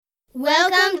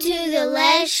Welcome to the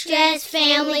Less Stress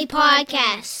Family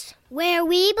Podcast, where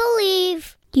we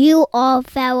believe you are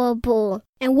valuable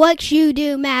and what you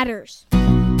do matters.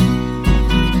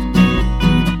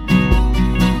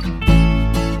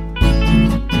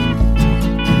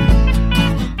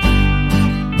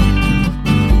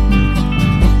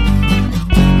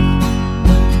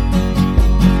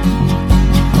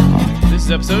 This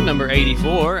is episode number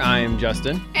 84. I am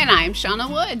Justin. And I'm Shauna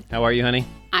Wood. How are you, honey?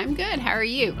 I'm good. How are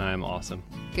you? I'm awesome.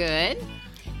 Good.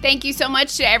 Thank you so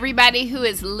much to everybody who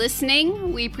is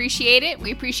listening. We appreciate it.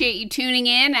 We appreciate you tuning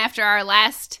in after our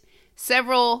last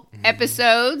several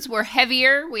episodes were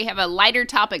heavier. We have a lighter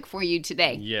topic for you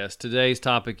today. Yes, today's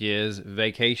topic is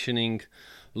vacationing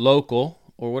local,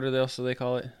 or what else do they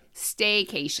call it?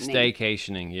 Staycationing.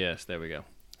 Staycationing, yes, there we go.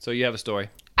 So you have a story.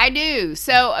 I do.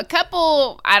 So I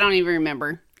don't even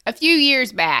remember, a few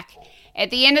years back, at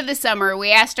the end of the summer,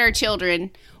 we asked our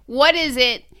children, what is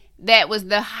it that was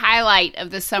the highlight of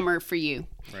the summer for you?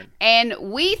 Right. And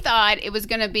we thought it was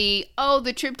going to be,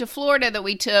 the trip to Florida that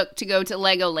we took to go to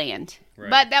Legoland. Right.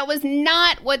 But that was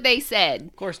not what they said.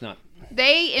 Of course not.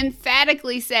 They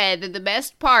emphatically said that the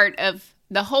best part of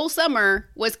the whole summer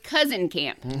was cousin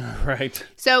camp. Right.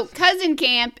 So cousin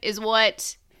camp is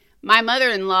what my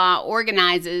mother-in-law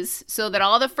organizes so that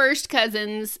all the first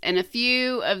cousins and a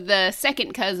few of the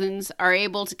second cousins are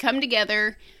able to come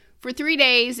together for 3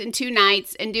 days and 2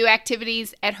 nights and do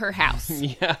activities at her house.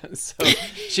 Yeah, so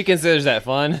she considers that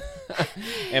fun.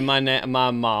 And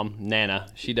my mom, Nana,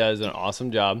 she does an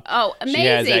awesome job. Oh, amazing. She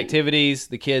has activities.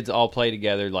 The kids all play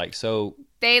together so.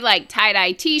 They like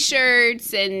tie-dye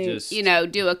t-shirts and,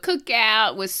 do a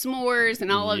cookout with s'mores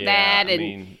and all of that.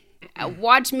 And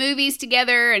watch movies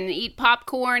together and eat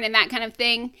popcorn and that kind of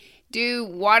thing. Do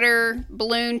water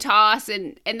balloon toss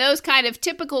and those kind of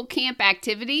typical camp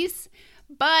activities.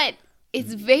 But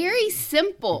it's very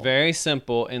simple. Very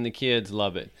simple, and the kids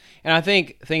love it. And I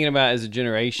think, thinking about it as a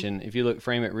generation, if you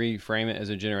reframe it as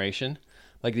a generation,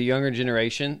 like the younger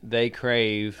generation, they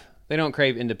don't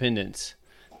crave independence.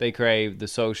 They crave the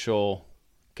social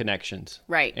connections.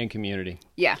 Right. And community.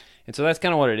 Yeah. And so that's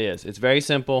kind of what it is. It's very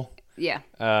simple. Yeah.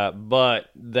 But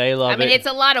they love it. It's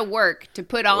a lot of work to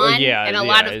put on and a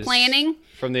lot of planning.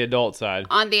 From the adult side.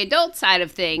 On the adult side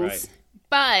of things. Right.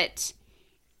 But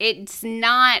it's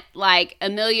not like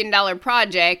 $1 million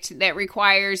project that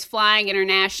requires flying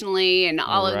internationally and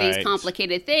all of these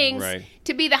complicated things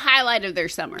to be the highlight of their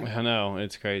summer. I know.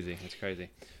 It's crazy.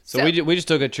 So we just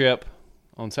took a trip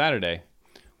on Saturday.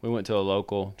 We went to a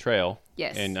local trail.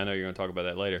 Yes. And I know you're going to talk about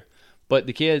that later. But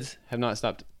the kids have not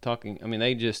stopped talking.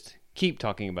 They just keep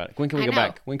talking about it. When can we go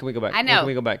back? When can we go back? I know. When can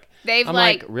we go back? They've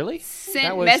really?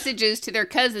 Sent messages to their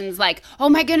cousins like, oh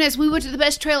my goodness, we went to the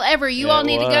best trail ever. You all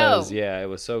need to go. Yeah, it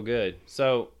was so good.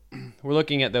 So we're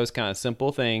looking at those kind of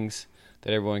simple things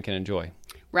that everyone can enjoy.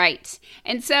 Right.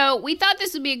 And so we thought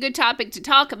this would be a good topic to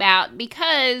talk about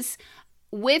because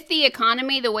with the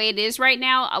economy the way it is right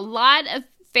now, a lot of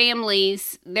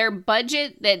families, their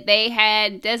budget that they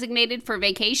had designated for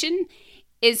vacation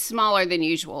is smaller than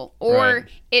usual. Or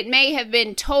it may have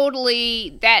been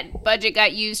that budget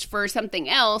got used for something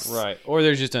else. Right. Or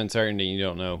there's just uncertainty. You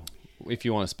don't know if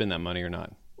you want to spend that money or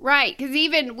not. Right. Because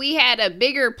even we had a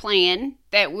bigger plan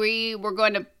that we were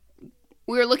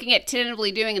looking at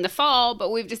tentatively doing in the fall, but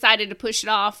we've decided to push it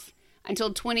off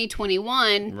until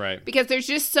 2021. Right. Because there's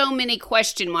just so many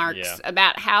question marks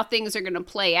about how things are going to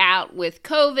play out with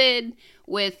COVID,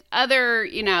 with other,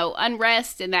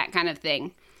 unrest and that kind of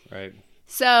thing. Right.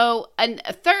 So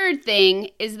a third thing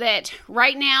is that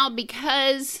right now,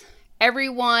 because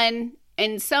everyone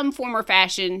in some form or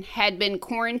fashion had been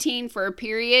quarantined for a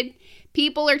period,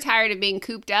 people are tired of being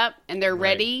cooped up and they're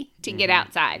ready to get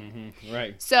outside. Mm-hmm.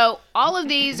 Right. So all of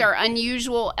these are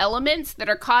unusual elements that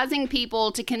are causing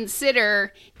people to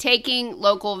consider taking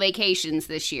local vacations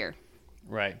this year.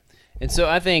 Right. And so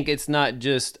I think it's not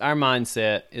just, our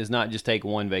mindset is not just take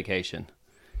one vacation.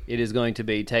 It is going to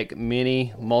be take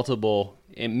multiple,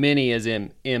 many as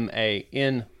in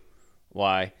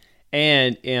M-A-N-Y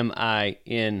and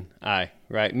M-I-N-I,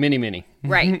 right? Many.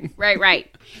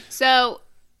 Right. So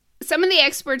some of the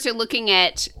experts are looking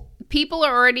at people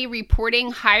are already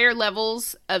reporting higher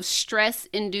levels of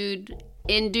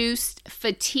stress-induced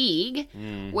fatigue,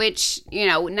 which,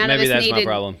 none of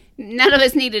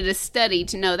us needed a study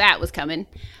to know that was coming.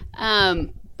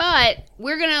 But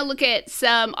we're going to look at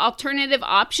some alternative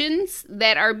options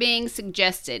that are being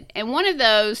suggested. And one of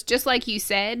those, just like you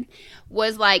said,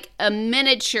 was like a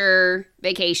miniature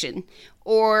vacation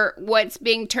or what's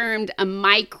being termed a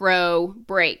micro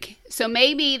break. So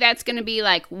maybe that's going to be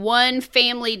like one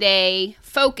family day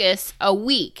focus a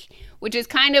week which is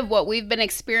kind of what we've been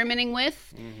experimenting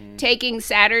with. Taking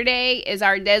Saturday as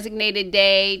our designated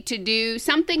day to do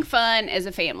something fun as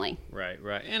a family. Right.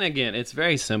 And again, it's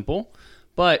very simple,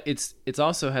 but it's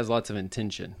also has lots of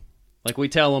intention. Like we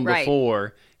tell them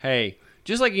before, hey,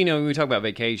 just like, when we talk about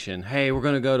vacation, hey, we're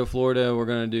going to go to Florida, we're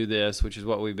going to do this, which is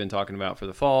what we've been talking about for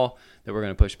the fall, that we're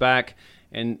going to push back.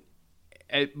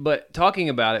 But talking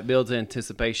about it builds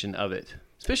anticipation of it,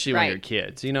 especially when you're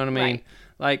kids. You know what I mean? Right.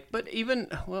 Like, but even,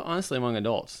 honestly, among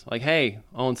adults. Like, hey,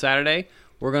 on Saturday,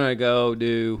 we're going to go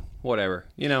do whatever,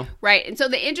 Right. And so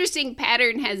the interesting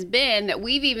pattern has been that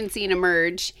we've even seen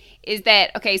emerge is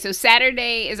that, okay, so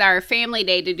Saturday is our family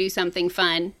day to do something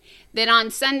fun. Then on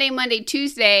Sunday, Monday,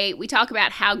 Tuesday, we talk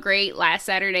about how great last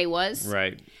Saturday was.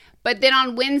 Right. But then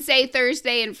on Wednesday,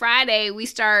 Thursday, and Friday, we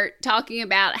start talking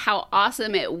about how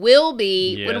awesome it will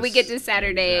be when we get to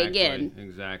Saturday again.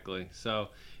 Exactly. So,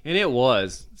 and it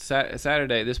was.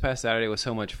 Saturday, this past Saturday was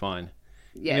so much fun.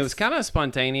 Yes. And it was kind of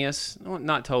spontaneous.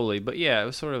 Not totally, but yeah, it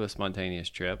was sort of a spontaneous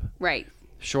trip. Right.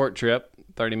 Short trip,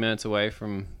 30 minutes away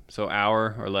from,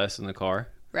 hour or less in the car.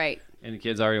 Right. And the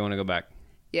kids already want to go back.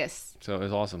 Yes. So it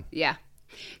was awesome. Yeah.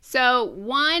 So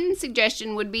one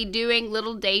suggestion would be doing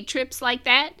little day trips like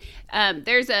that.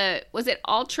 Was it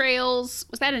All Trails?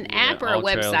 Was that an app or a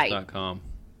website? Alltrails.com.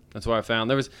 That's what I found.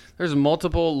 There's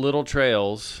multiple little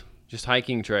trails, just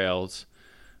hiking trails,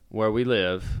 where we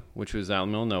live, which was out in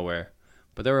the middle of nowhere.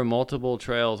 But there were multiple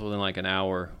trails within like an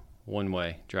hour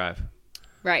one-way drive.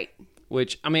 Right.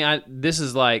 Which,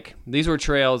 these were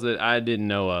trails that I didn't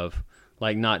know of,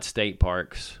 like not state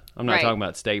parks. I'm not talking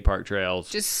about state park trails.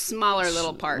 Just smaller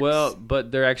little parks. Well,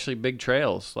 but they're actually big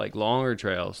trails, like longer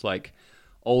trails, like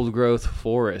old growth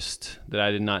forest that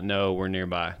I did not know were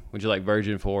nearby, which is like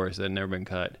virgin forest that had never been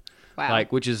cut. Wow.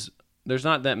 There's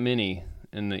not that many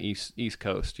in the East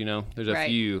Coast, There's a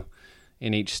few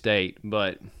in each state,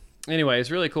 but anyway,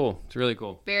 it's really cool. It's really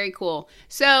cool. Very cool.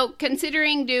 So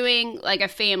considering doing like a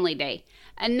family day.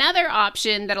 Another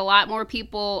option that a lot more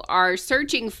people are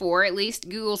searching for, at least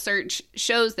Google search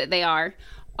shows that they are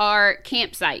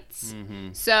campsites. Mm-hmm.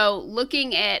 So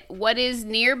looking at what is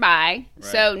nearby,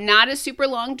 so not a super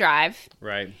long drive.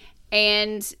 Right.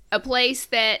 And a place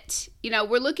that,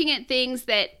 we're looking at things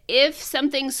that if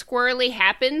something squirrely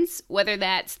happens, whether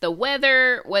that's the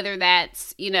weather, whether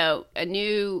that's, a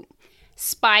new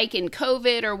spike in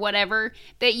COVID or whatever,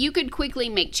 that you could quickly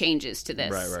make changes to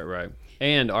this. Right.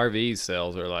 And RV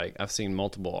sales are I've seen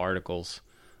multiple articles,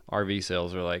 RV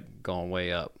sales are going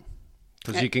way up.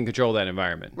 Because you can control that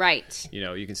environment. Right.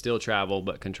 You can still travel,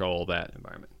 but control that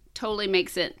environment. Totally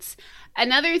makes sense.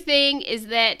 Another thing is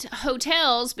that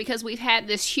hotels, because we've had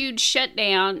this huge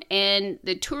shutdown and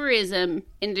the tourism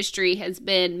industry has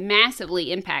been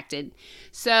massively impacted.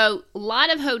 So a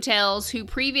lot of hotels who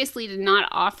previously did not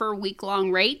offer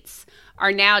week-long rates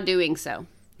are now doing so.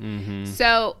 Mm-hmm.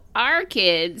 So our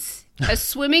kids, a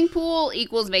swimming pool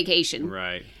equals vacation.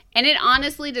 Right. And it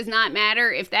honestly does not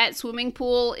matter if that swimming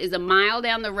pool is a mile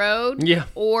down the road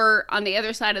or on the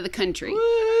other side of the country.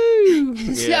 Woo!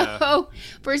 Yeah. So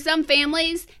for some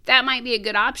families, that might be a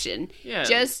good option. Yeah.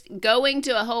 Just going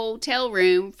to a hotel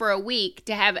room for a week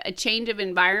to have a change of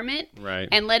environment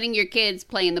and letting your kids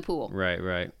play in the pool.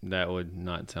 Right. That would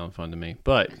not sound fun to me.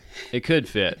 But it could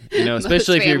fit.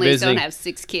 Especially if you're visiting. Most families don't have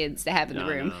 6 kids to have in the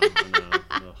room. No.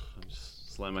 Ugh, I'm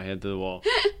just slam my head to the wall.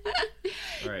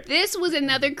 Right. This was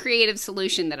another creative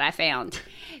solution that I found.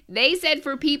 They said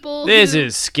for people This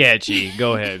is sketchy.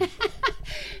 Go ahead.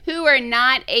 who are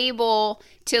not able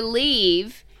to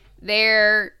leave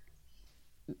their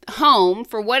home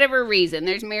for whatever reason.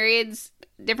 There's myriads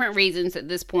different reasons at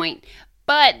this point.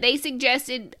 But they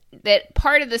suggested that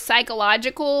part of the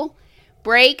psychological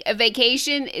break of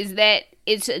vacation is that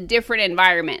it's a different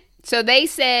environment. So they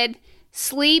said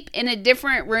sleep in a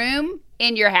different room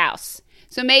in your house.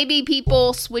 So maybe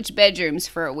people switch bedrooms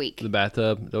for a week. The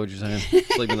bathtub? Is that what you're saying?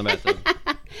 Sleep in the bathtub.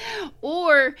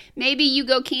 Or maybe you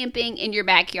go camping in your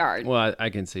backyard. Well, I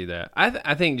can see that.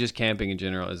 I think just camping in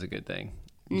general is a good thing.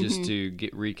 Mm-hmm. Just to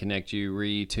reconnect you,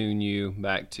 retune you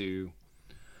back to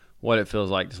what it feels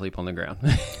like to sleep on the ground.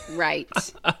 Right.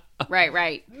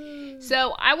 Right.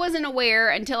 So I wasn't aware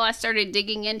until I started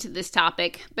digging into this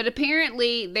topic, but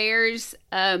apparently there's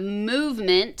a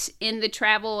movement in the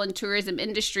travel and tourism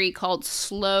industry called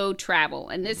slow travel.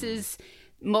 And this is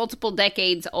multiple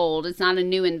decades old. It's not a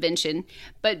new invention.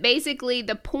 But basically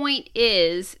the point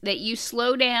is that you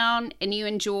slow down and you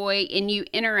enjoy and you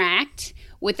interact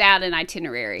without an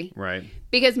itinerary. Right.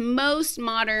 Because most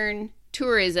modern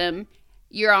tourism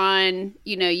you're on,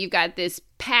 you've got this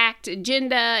packed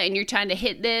agenda and you're trying to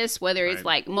hit this, whether it's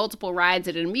like multiple rides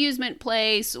at an amusement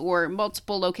place or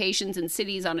multiple locations and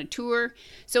cities on a tour.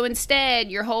 So instead,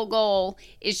 your whole goal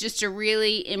is just to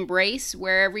really embrace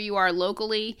wherever you are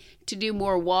locally, to do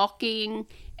more walking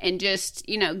and just,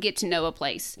 get to know a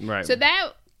place. Right. So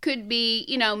that could be,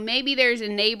 maybe there's a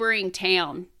neighboring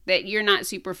town that you're not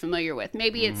super familiar with.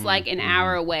 Maybe it's like an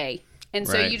hour away. And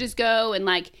so you just go and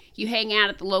like you hang out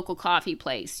at the local coffee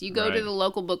place. You go to the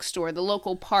local bookstore, the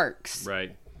local parks.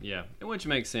 Right. Yeah. And which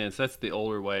makes sense. That's the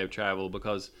older way of travel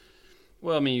because,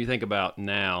 well, I mean, you think about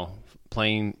now,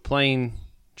 plane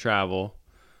travel,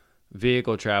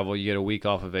 vehicle travel, you get a week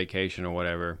off of vacation or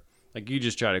whatever. Like you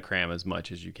just try to cram as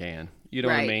much as you can. You know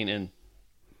what I mean? And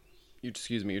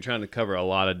you're trying to cover a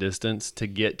lot of distance to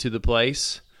get to the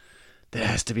place. That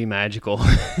has to be magical.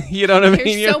 You know what I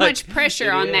mean? There's so much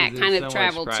pressure on that kind of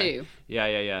travel too.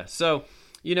 Yeah. So,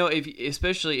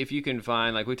 especially if you can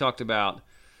find, like we talked about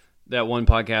that one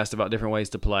podcast about different ways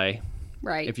to play.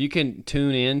 Right. If you can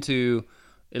tune into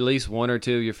at least one or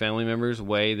two of your family members'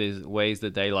 ways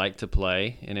that they like to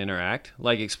play and interact,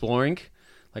 like exploring.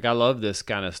 Like, I love this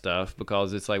kind of stuff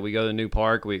because it's like we go to a new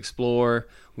park, we explore.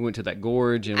 We went to that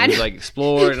gorge and we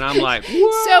explored, and I'm like,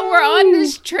 whoa! So we're on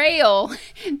this trail.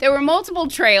 There were multiple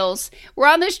trails. We're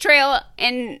on this trail,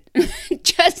 and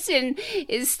Justin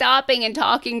is stopping and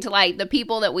talking to like the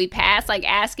people that we pass, like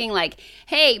asking, like,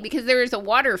 hey, because there was a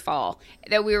waterfall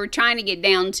that we were trying to get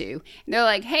down to. And they're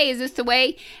like, hey, is this the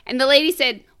way? And the lady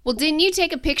said, well, didn't you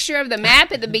take a picture of the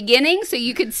map at the beginning so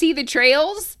you could see the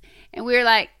trails? And we were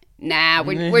like, nah,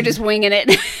 we're just winging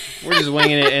it. We're just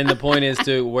winging it, and the point is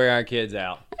to wear our kids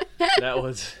out. That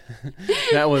was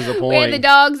the point. We had the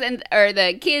dogs or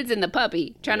the kids and the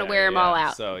puppy trying to wear them all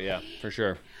out. So, yeah, for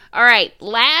sure. All right,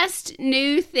 last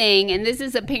new thing, and this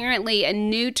is apparently a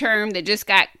new term that just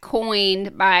got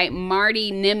coined by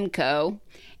Marty Nimko,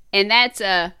 and that's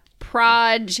a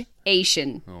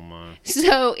proj-ation. Oh, my.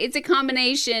 So it's a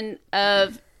combination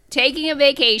of taking a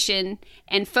vacation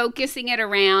and focusing it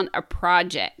around a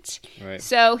project. Right.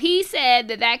 So he said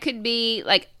that could be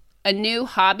like a new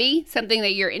hobby, something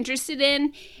that you're interested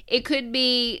in. It could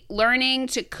be learning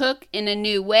to cook in a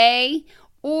new way,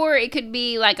 or it could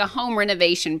be like a home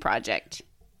renovation project.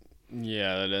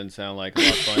 Yeah, that doesn't sound like a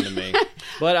lot of fun to me.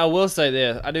 But I will say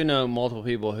this. I do know multiple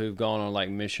people who've gone on like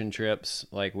mission trips,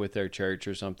 like with their church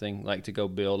or something, like to go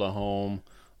build a home,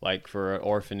 like for an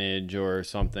orphanage or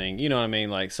something. You know what I mean?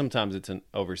 Like sometimes it's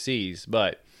overseas,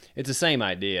 but it's the same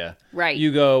idea. Right.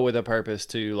 You go with a purpose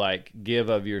to like give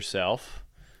of yourself.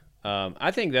 I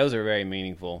think those are very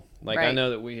meaningful. Like I know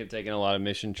that we have taken a lot of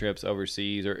mission trips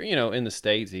overseas or, in the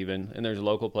States even. And there's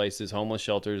local places, homeless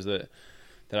shelters that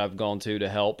I've gone to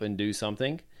help and do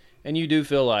something. And you do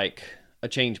feel like a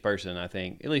changed person, I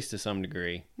think, at least to some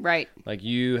degree. Right. Like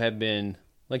you have been,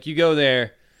 like you go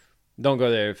there. Don't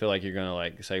go there to feel like you're going to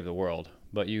like save the world,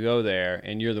 but you go there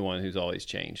and you're the one who's always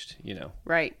changed,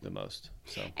 right, the most.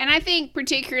 So, and I think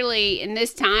particularly in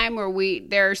this time where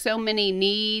there are so many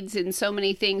needs and so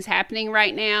many things happening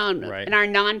right now, and our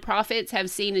nonprofits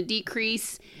have seen a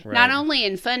decrease, not only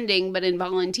in funding but in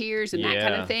volunteers and that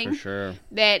kind of thing. For sure.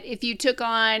 That if you took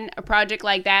on a project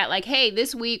like that, like, hey,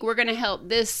 this week we're going to help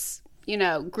this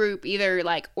group either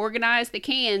like organize the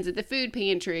cans at the food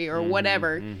pantry or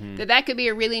whatever, that could be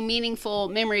a really meaningful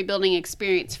memory building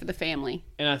experience for the family.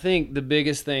 And I think the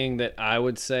biggest thing that I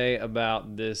would say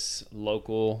about this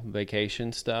local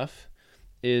vacation stuff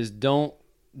is don't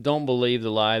believe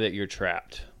the lie that you're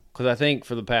trapped. Because I think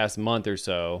for the past month or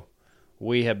so,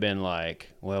 we have been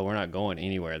like, well, we're not going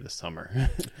anywhere this summer.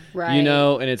 Right.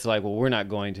 And it's like, well, we're not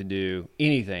going to do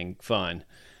anything fun.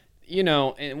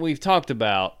 And we've talked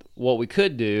about what we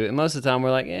could do, and most of the time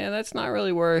we're like, that's not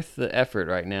really worth the effort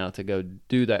right now to go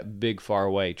do that big far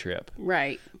away trip.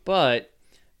 Right. But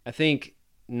I think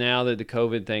now that the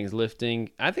COVID thing's lifting,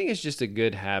 I think it's just a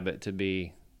good habit to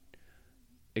be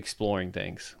exploring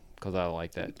things because I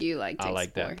like that. You like to explore. I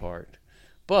like that part.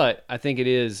 But I think it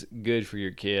is good for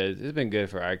your kids. It's been good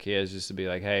for our kids just to be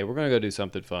like, hey, we're going to go do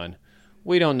something fun.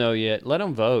 We don't know yet. Let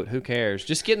them vote. Who cares?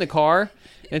 Just get in the car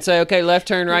and say, okay, left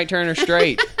turn, right turn, or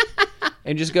straight.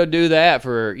 And just go do that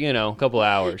for, a couple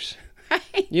hours.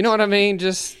 Right. You know what I mean?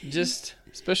 Just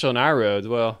especially on our roads.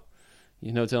 Well,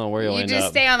 telling where you'll end up. You just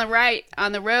stay on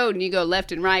the road and you go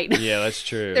left and right. Yeah, that's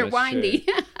true. They're windy.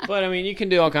 True. But, you can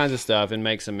do all kinds of stuff and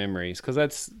make some memories because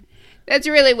that's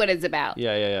really what it's about.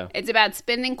 Yeah. It's about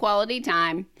spending quality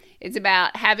time. It's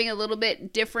about having a little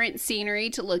bit different scenery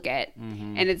to look at,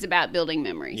 and it's about building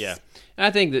memories. Yeah. And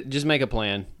I think that just make a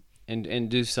plan and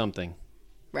do something.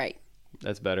 Right.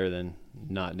 that's better than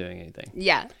not doing anything.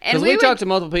 Yeah. Because we talked to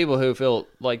multiple people who feel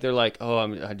like they're like, oh,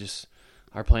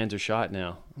 our plans are shot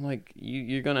now. I'm like,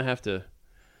 you're going to have to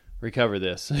recover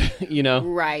this, you know?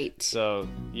 Right. So,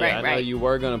 yeah, I know you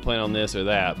were going to plan on this or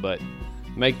that, but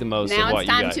make the most of what you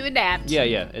got. Now it's time to adapt.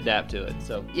 Yeah, adapt to it.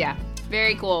 So yeah,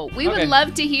 very cool. We would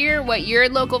love to hear what your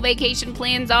local vacation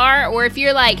plans are, or if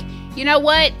you're like, you know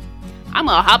what, I'm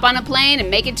going to hop on a plane and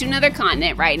make it to another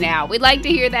continent right now. We'd like to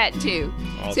hear that too.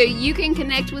 Awesome. So you can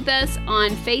connect with us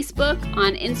on Facebook,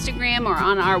 on Instagram, or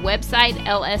on our website,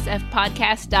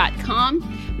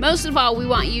 lsfpodcast.com. Most of all, we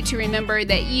want you to remember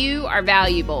that you are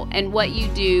valuable and what you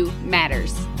do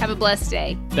matters. Have a blessed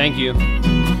day. Thank you.